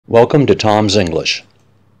Welcome to Tom's English.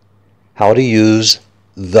 How to use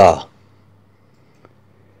the.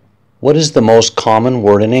 What is the most common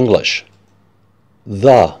word in English?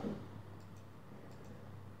 The.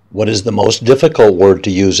 What is the most difficult word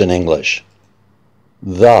to use in English?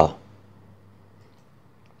 The.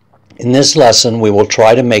 In this lesson, we will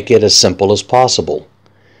try to make it as simple as possible.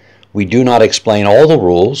 We do not explain all the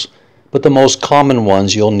rules, but the most common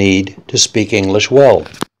ones you'll need to speak English well.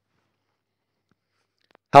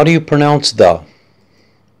 How do you pronounce the?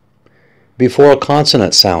 Before a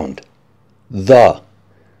consonant sound. The.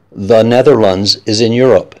 The Netherlands is in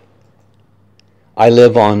Europe. I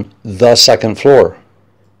live on the second floor.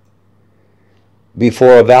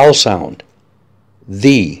 Before a vowel sound.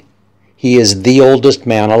 The. He is the oldest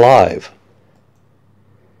man alive.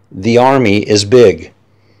 The army is big.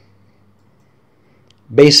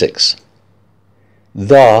 Basics.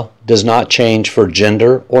 The does not change for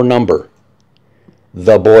gender or number.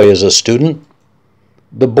 The boy is a student.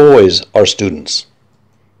 The boys are students.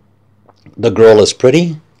 The girl is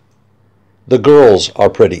pretty. The girls are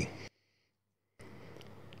pretty.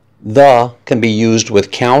 The can be used with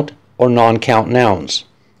count or non-count nouns.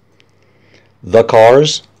 The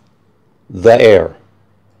cars. The air.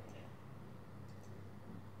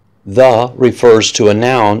 The refers to a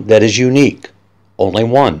noun that is unique, only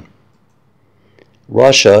one.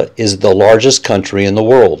 Russia is the largest country in the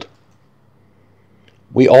world.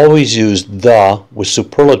 We always use the with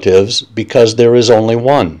superlatives because there is only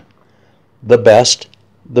one. The best,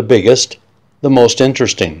 the biggest, the most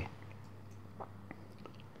interesting.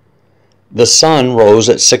 The sun rose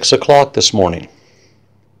at 6 o'clock this morning.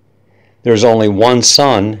 There's only one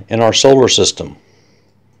sun in our solar system.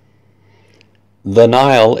 The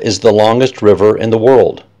Nile is the longest river in the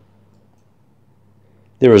world.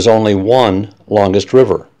 There is only one longest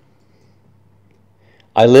river.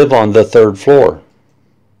 I live on the third floor.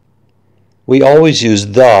 We always use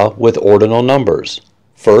the with ordinal numbers,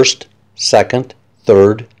 first, second,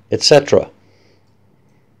 third, etc.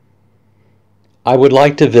 I would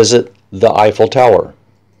like to visit the Eiffel Tower.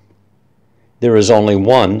 There is only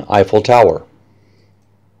one Eiffel Tower.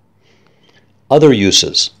 Other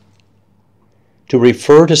uses. To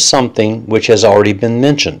refer to something which has already been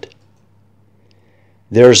mentioned.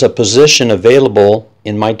 There's a position available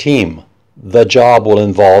in my team. The job will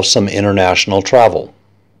involve some international travel.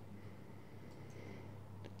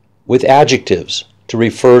 With adjectives, to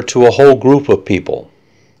refer to a whole group of people.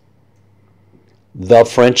 The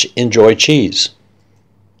French enjoy cheese.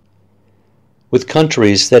 With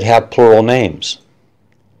countries that have plural names.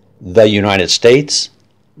 The United States,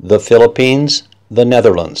 the Philippines, the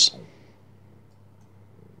Netherlands.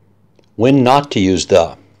 When not to use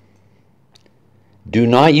the. Do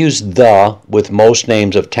not use the with most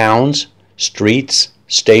names of towns, streets,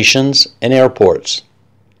 stations, and airports.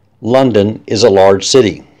 London is a large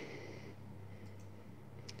city.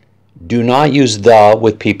 Do not use the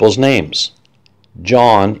with people's names.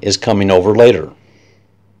 John is coming over later.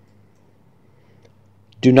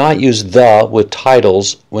 Do not use the with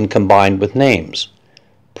titles when combined with names.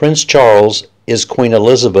 Prince Charles is Queen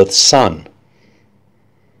Elizabeth's son.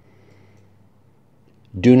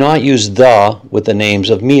 Do not use the with the names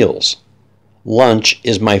of meals. Lunch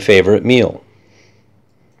is my favorite meal.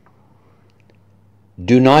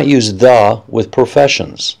 Do not use the with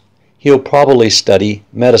professions. He'll probably study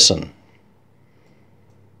medicine.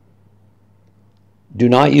 Do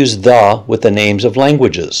not use the with the names of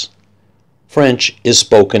languages. French is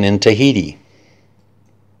spoken in Tahiti.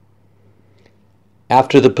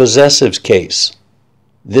 After the possessives case,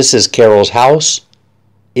 this is Carol's house.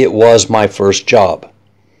 It was my first job.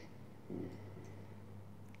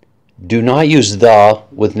 Do not use the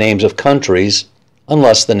with names of countries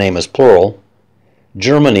unless the name is plural.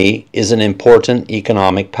 Germany is an important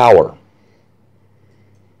economic power.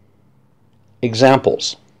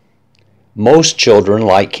 Examples. Most children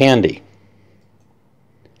like candy.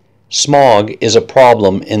 Smog is a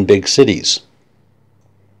problem in big cities.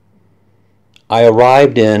 I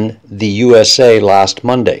arrived in the USA last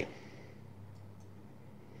Monday.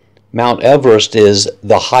 Mount Everest is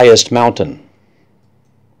the highest mountain.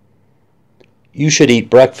 You should eat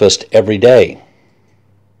breakfast every day.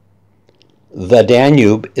 The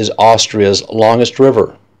Danube is Austria's longest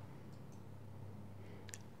river.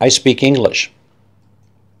 I speak English.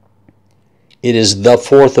 It is the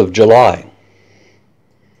 4th of July.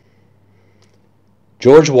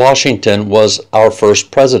 George Washington was our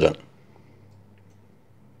first president.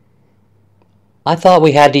 I thought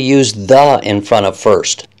we had to use the in front of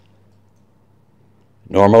first.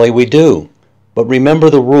 Normally we do, but remember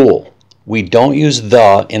the rule. We don't use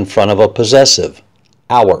the in front of a possessive,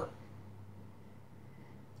 our.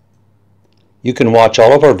 You can watch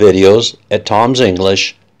all of our videos at Tom's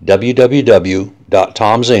English,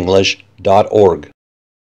 www.tomsenglish.org.